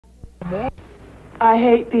I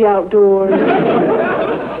hate the outdoors.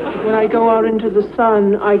 When I go out into the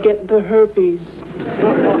sun, I get the herpes.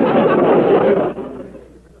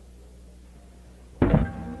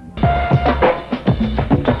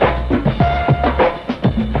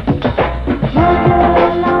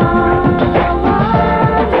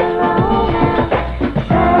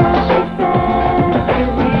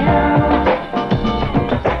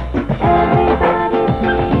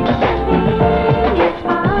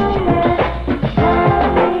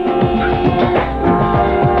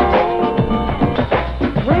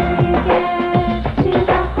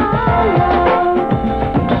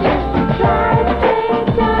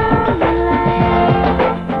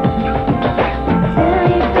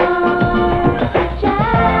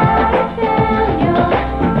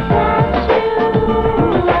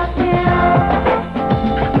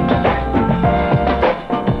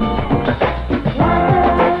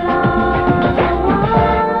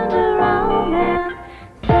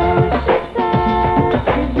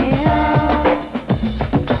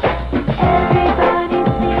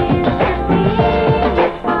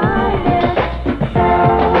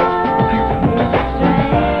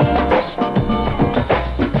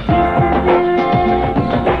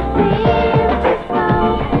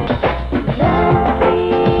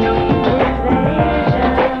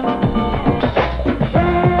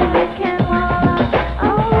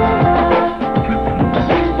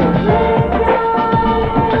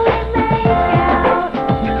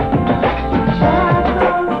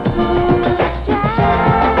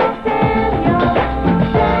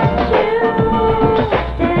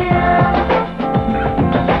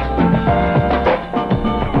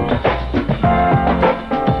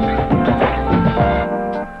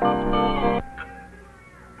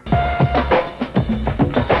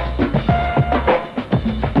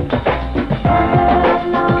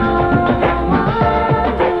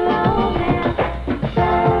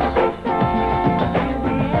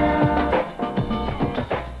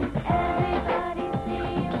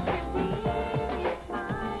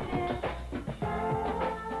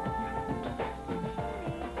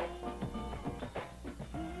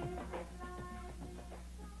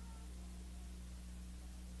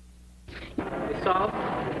 Soft,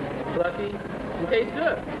 fluffy, and tastes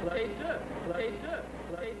good. Tastes good. Tastes good.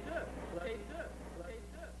 Tastes good. Tastes good. Tastes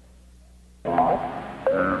good.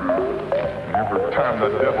 Every time the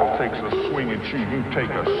devil takes a swing at you, you take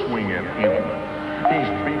a swing at him. He's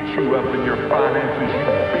beat you up in your finances. You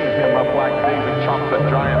beat him up like David chopped the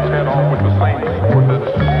giant's head off with the same sword that's...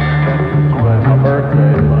 My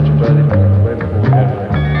birthday, a bunch of buddies way before we had it.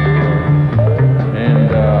 And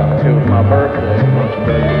it was my birthday, a bunch of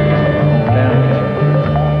buddies in my hometown came.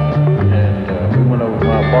 And we went over to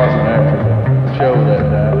my apartment after the show that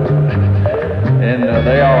night. And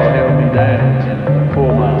they all held me down and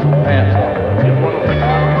pulled my pants off.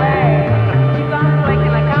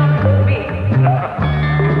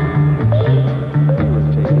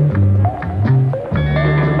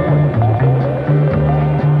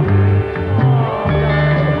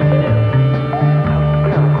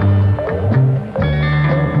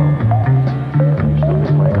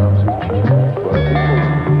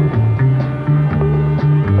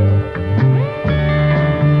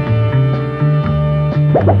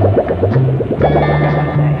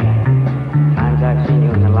 Times I've seen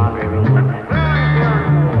you in the laundry room.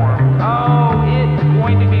 Oh, it's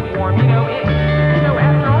going to be warm. You know,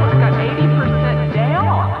 after all, it's got 80%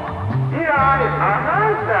 down. Yeah, I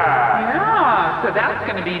heard that. Yeah, so that's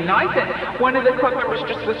going to be nice. And one of the club members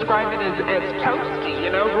just described it as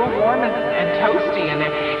toasty, real warm and toasty. And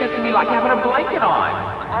it's going to be like having a blanket on.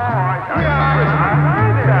 Oh, I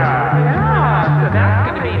heard that. Yeah, so that's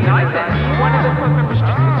going to be nice. And one of the club members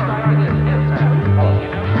just described it as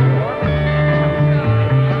toasty,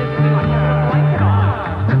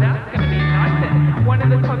 One of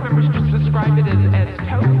the club members just described it as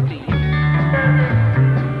toasty.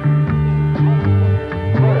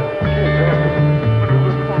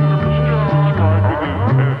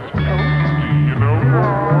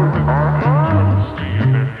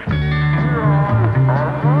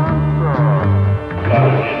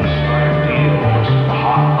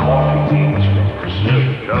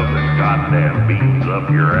 Goddamn beans up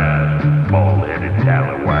your ass, bald-headed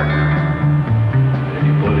tallywhacker.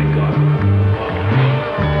 Anybody got it?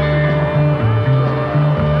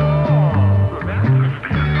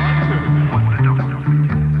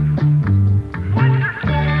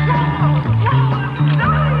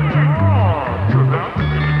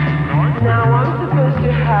 Now I'm supposed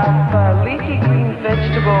to have leafy green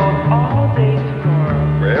vegetables all day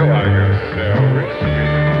tomorrow. Well, I got celery.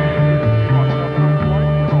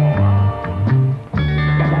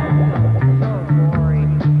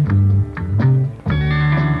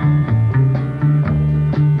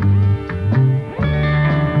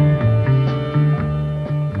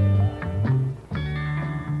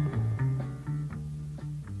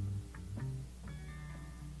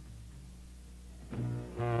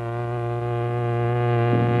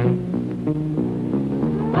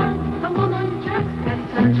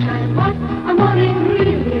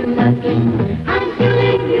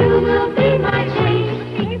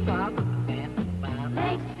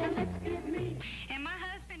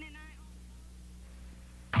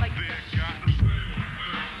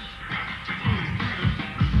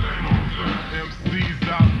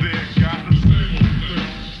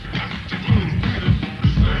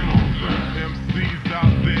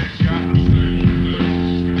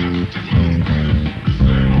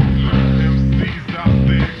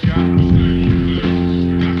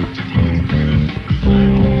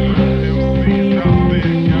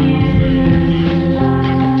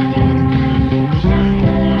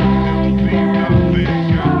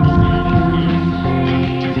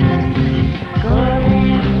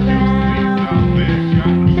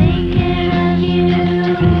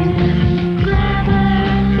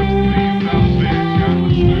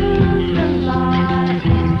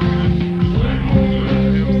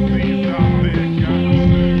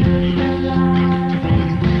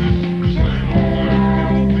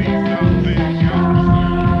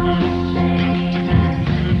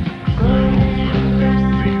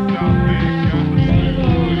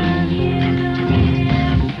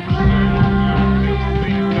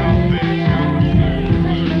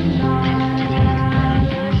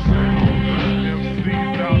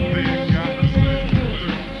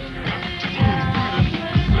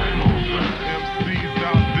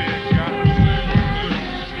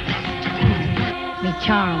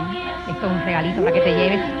 regalito para que te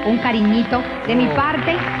lleves, un cariñito de mi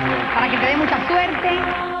parte, para que te dé mucha suerte.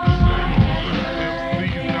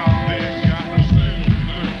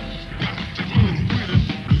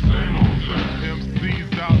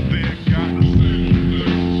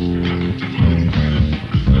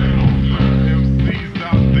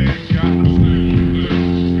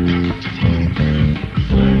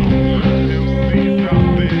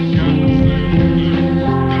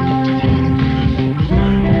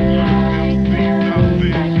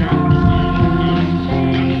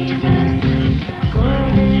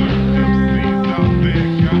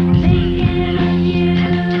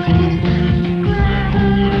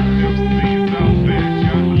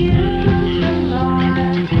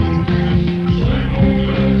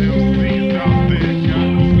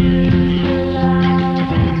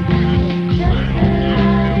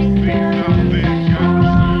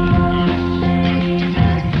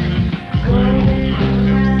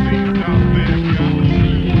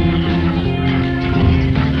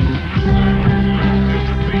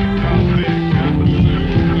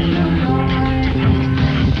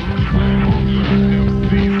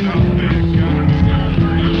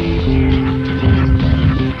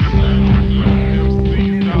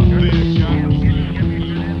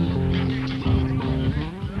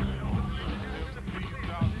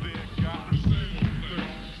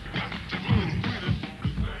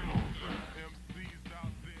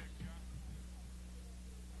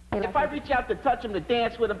 If I reach out to touch him, to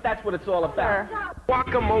dance with him, that's what it's all about. Sure.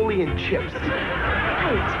 Guacamole and chips.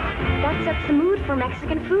 Right. That sets the mood for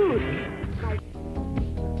Mexican food.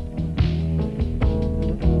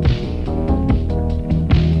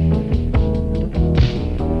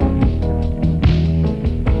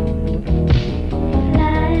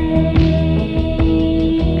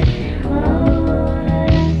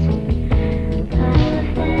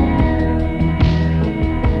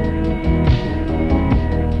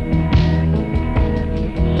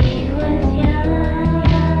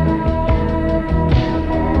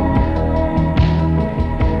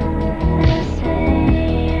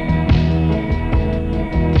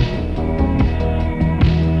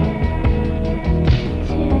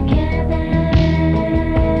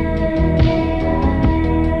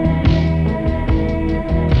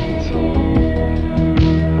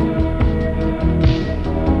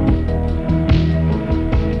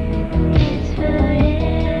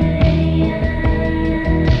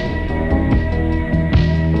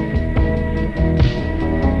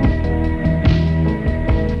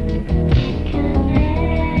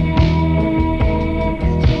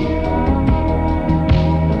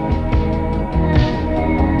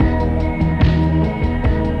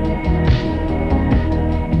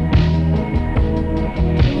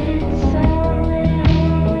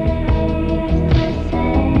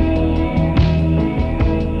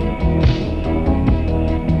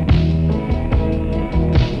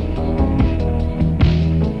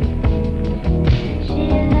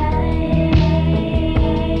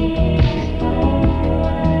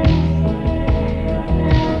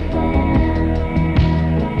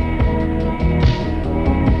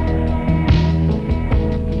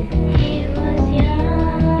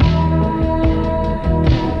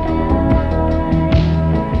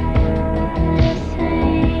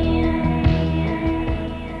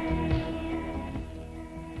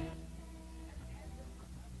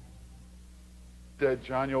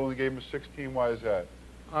 John, you only gave him a 16. Why is that?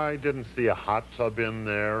 I didn't see a hot tub in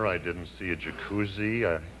there. I didn't see a jacuzzi.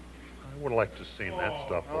 I would have liked to have seen that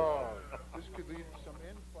stuff. This could lead to some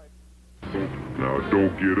infight. Now,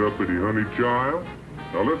 don't get uppity, honey child.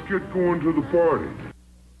 Now, let's get going to the party.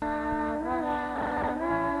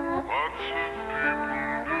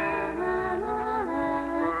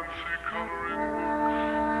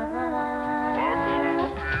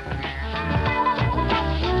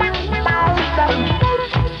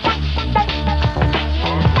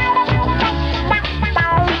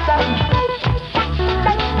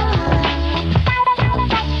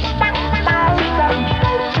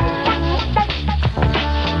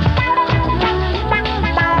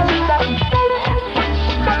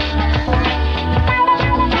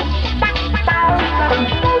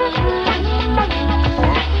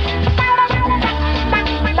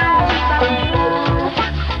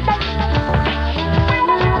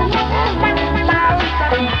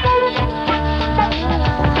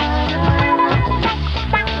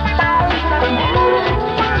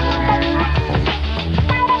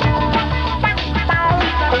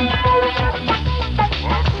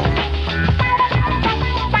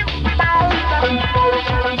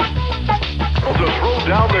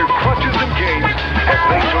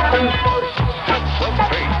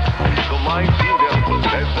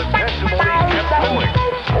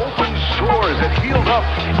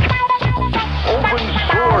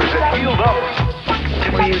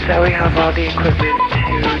 that we have all the equipment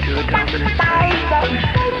to do a dominant session.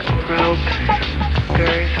 Rope,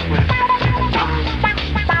 stirrers, whips,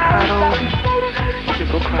 paddles,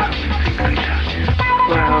 nipple claps, things like that.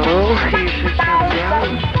 Well, you should come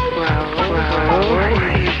down. Well, you should come down.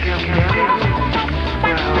 Well, you should come down. Well, you should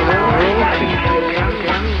come down.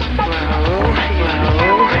 Well, you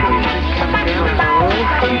should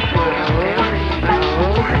come down.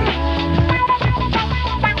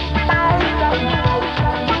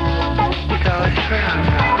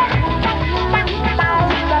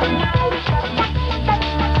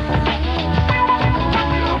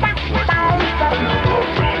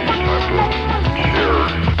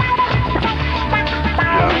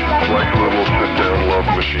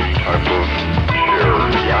 Machine type of chair.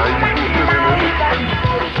 Yeah, you can sit in it.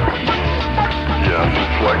 Yes,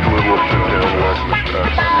 it's like a little sit-down love machine. Chair.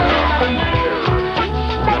 Another sexual.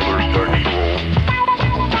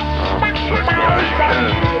 Yeah, you can.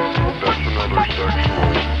 That's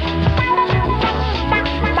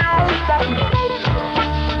another sexual.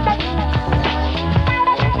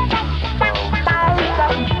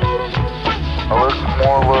 Let's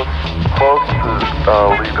more or less close to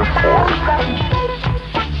lead us forward.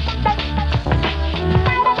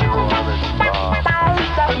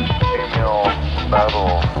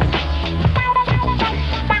 Battle.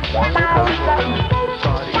 One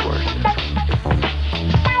body worship.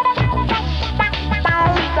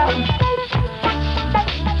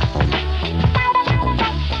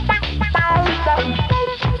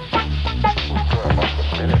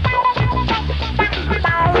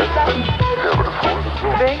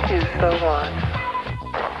 Thank you so much.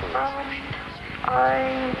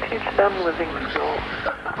 I teach them living skills.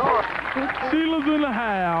 Sheila's in the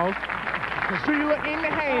house. Sheila in the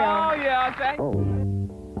house. Oh, yeah, thank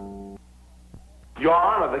you. Your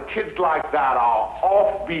Honor, the kids like that are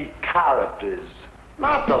offbeat characters,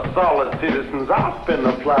 not the solid citizens I spin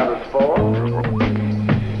the platters for.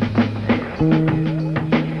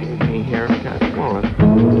 Give me haircut once.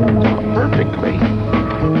 Talk perfectly.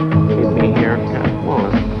 Give me haircut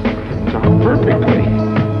once. Talk perfectly.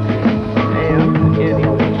 And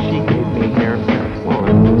anyway, she gave me haircut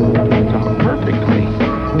once. Talk perfectly.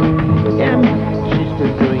 And she's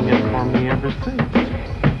been doing it for me ever since.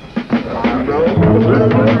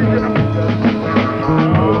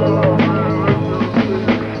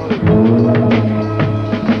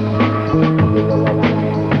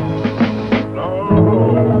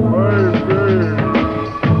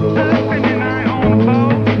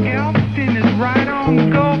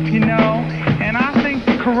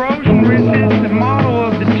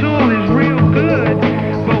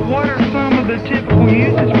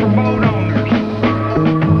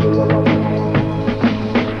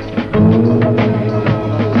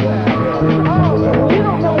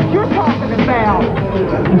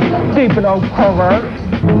 Stupid old pervert.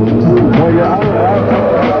 Well,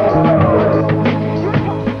 yeah,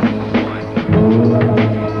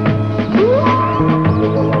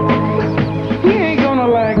 He ain't gonna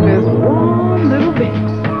like this one little bit.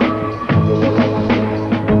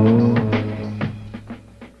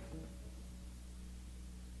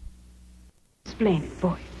 Explain it,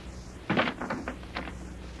 boy.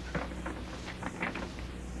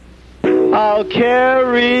 I'll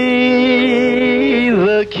carry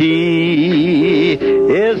the key,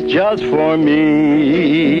 it's just for me.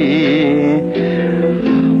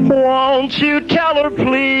 Won't you tell her,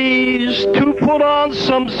 please, to put on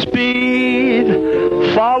some speed,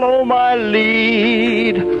 follow my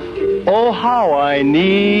lead, oh, how I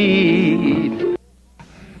need.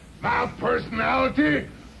 My personality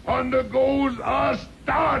undergoes a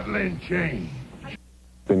startling change.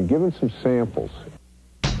 Been given some samples.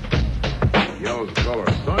 Yellow's the color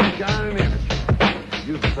of sunshine and energy.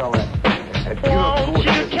 Use the fella at Won't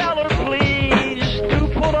you tell her, please, to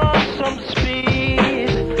put on some speed,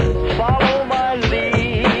 follow my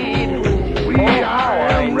lead, we oh, are how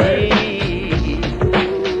I ready. need.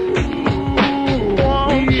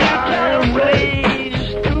 Won't you tell her,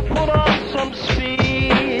 please, to put on some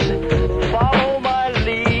speed, follow my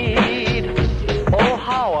lead, oh,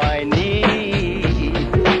 how I need.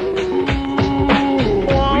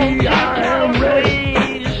 Won't you tell her,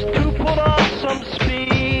 please, to put on some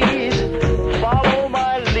speed, follow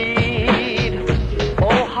my lead,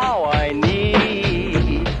 oh, how I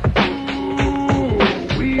need.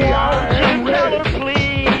 We Won't are you tell ready. her,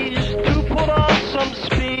 please, to put on some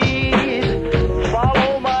speed,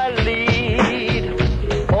 follow my lead,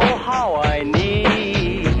 oh, how I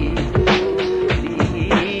need.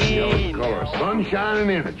 Yellow's the color of sunshine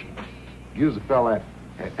and energy. Gives the fella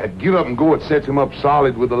at get up and go, it sets him up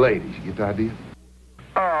solid with the ladies. You get the idea?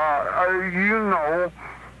 you know,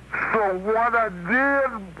 So what I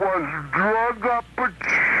did was drug up a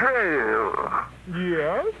chair.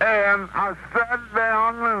 Yes? And I sat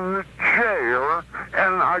down in the chair,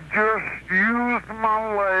 and I just used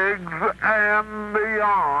my legs and the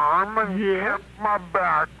arm and kept my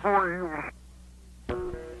back real.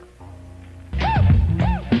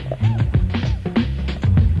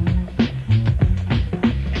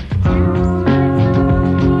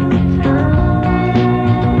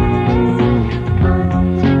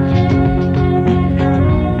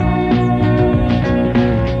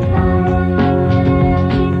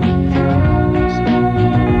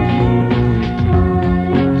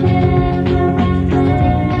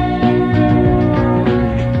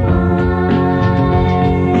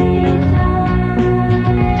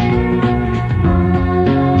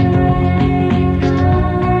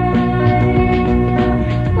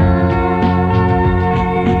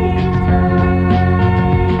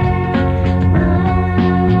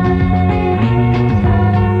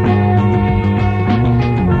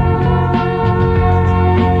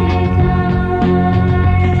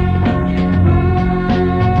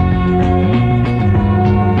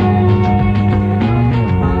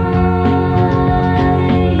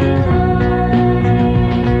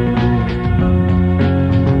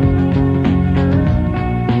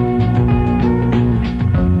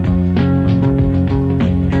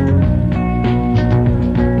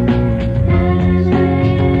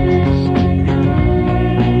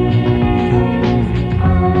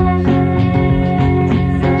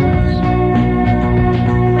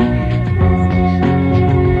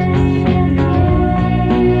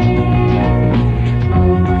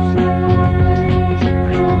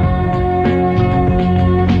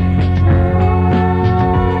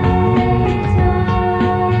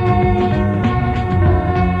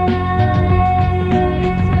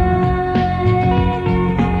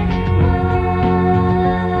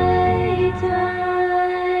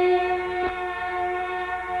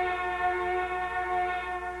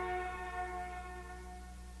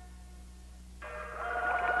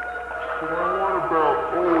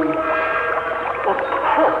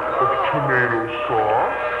 Tomato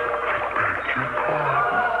sauce. Beg your pardon.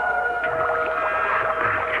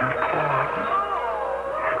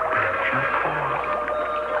 Beg your pardon. Beg your pardon.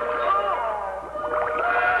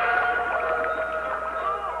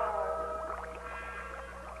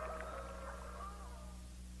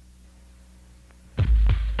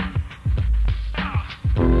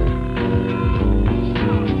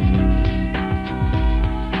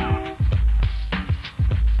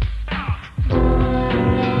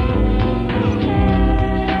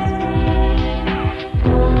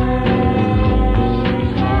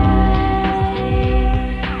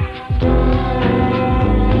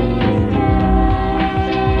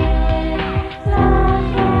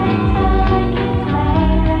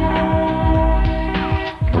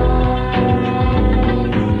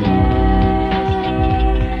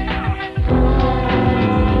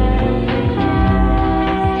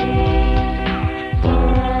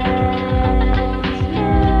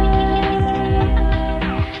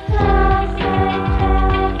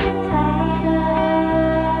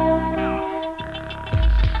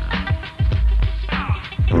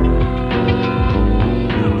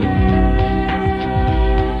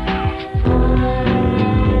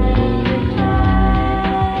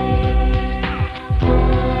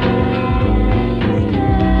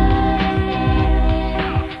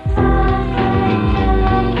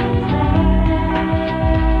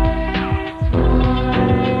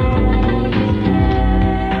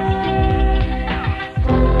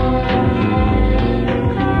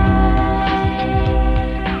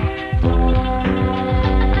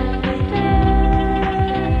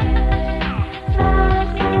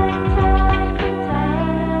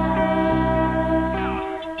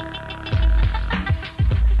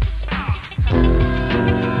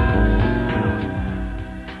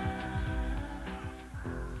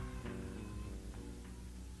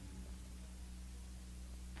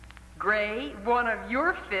 Gray, one of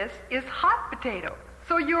your fists is hot potato,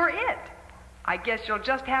 so you're it. I guess you'll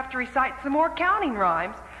just have to recite some more counting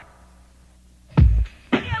rhymes.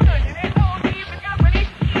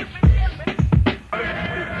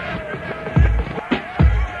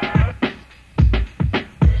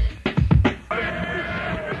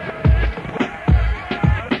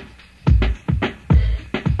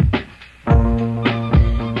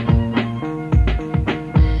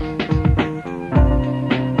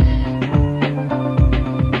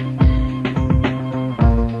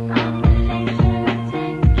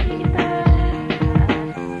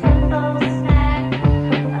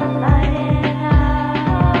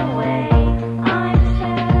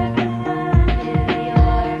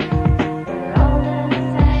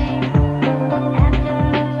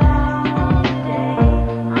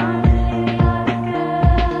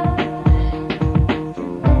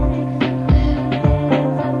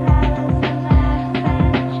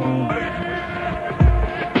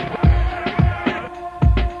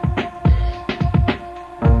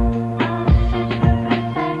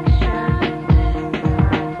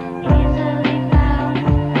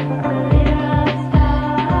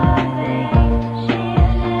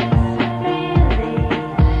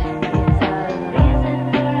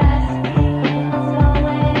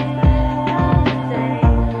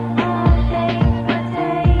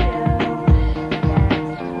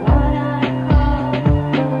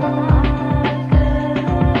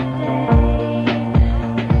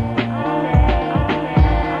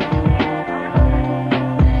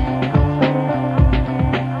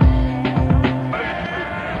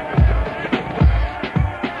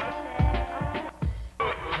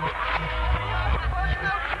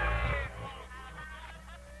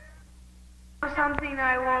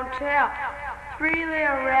 Three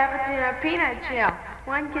little rabbits in a peanut shell.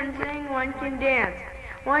 One can sing, one can dance.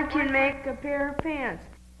 One can make a pair of pants.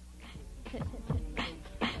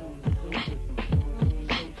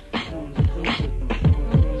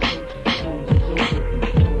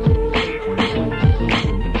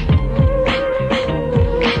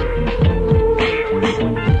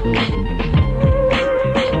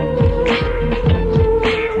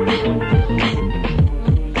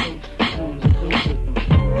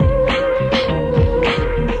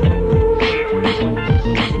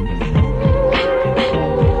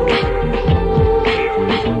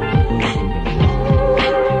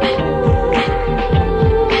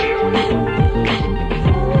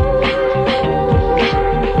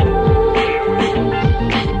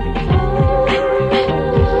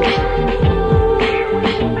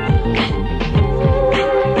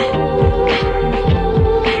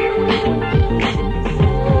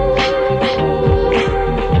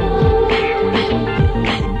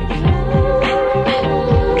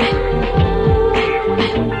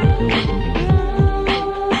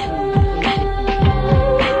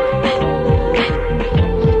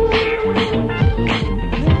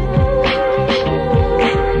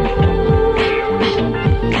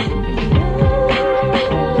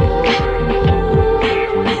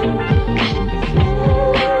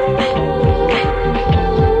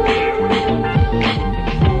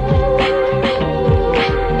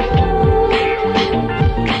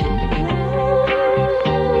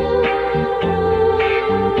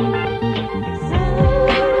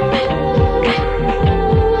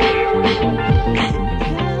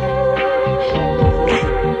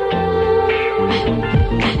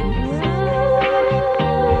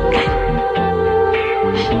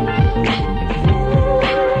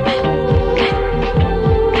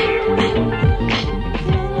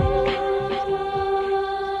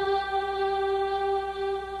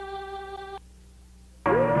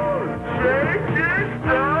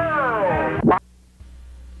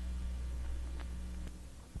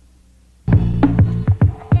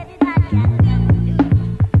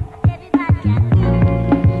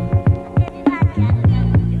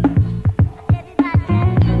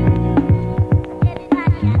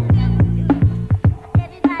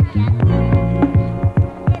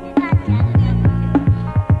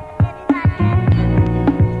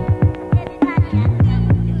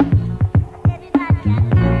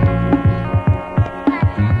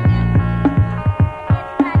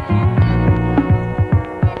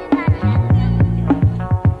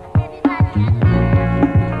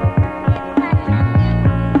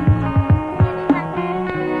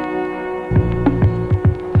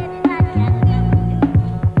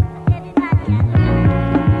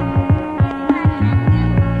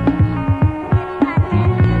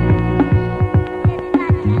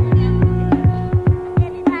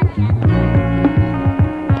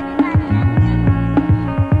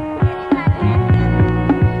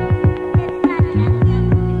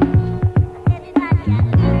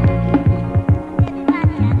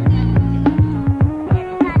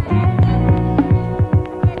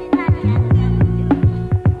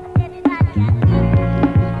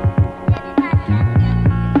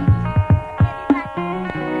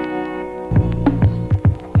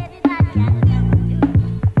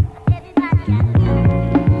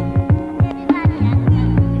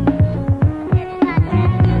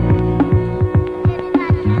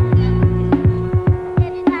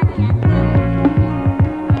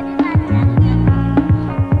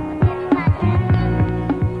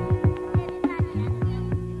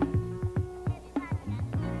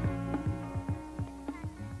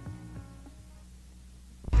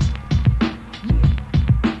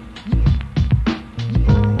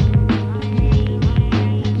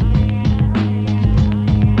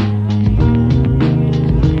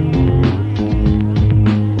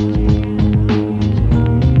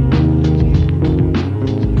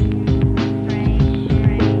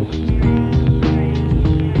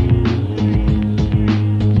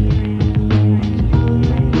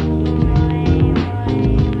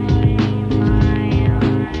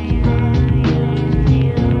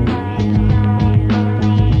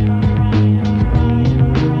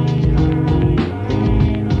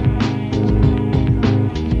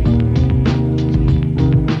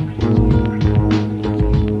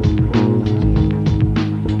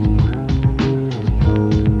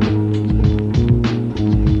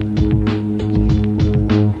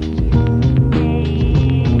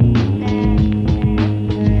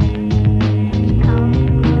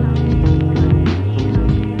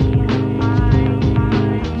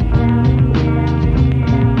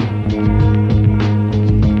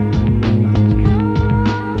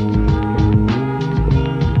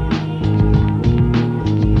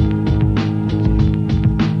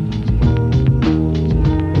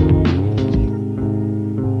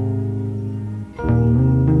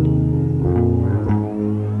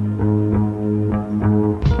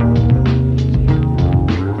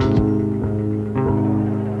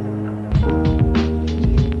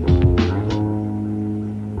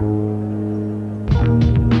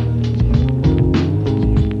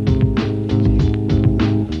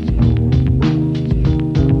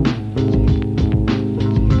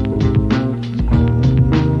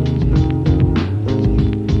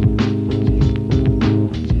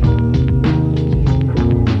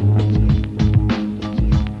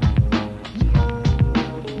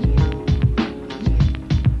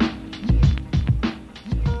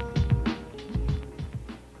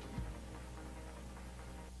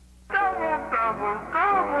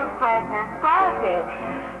 gobble, gobble,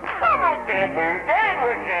 gobble, gobble,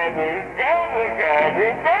 gobble,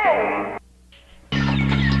 gobble, gobble.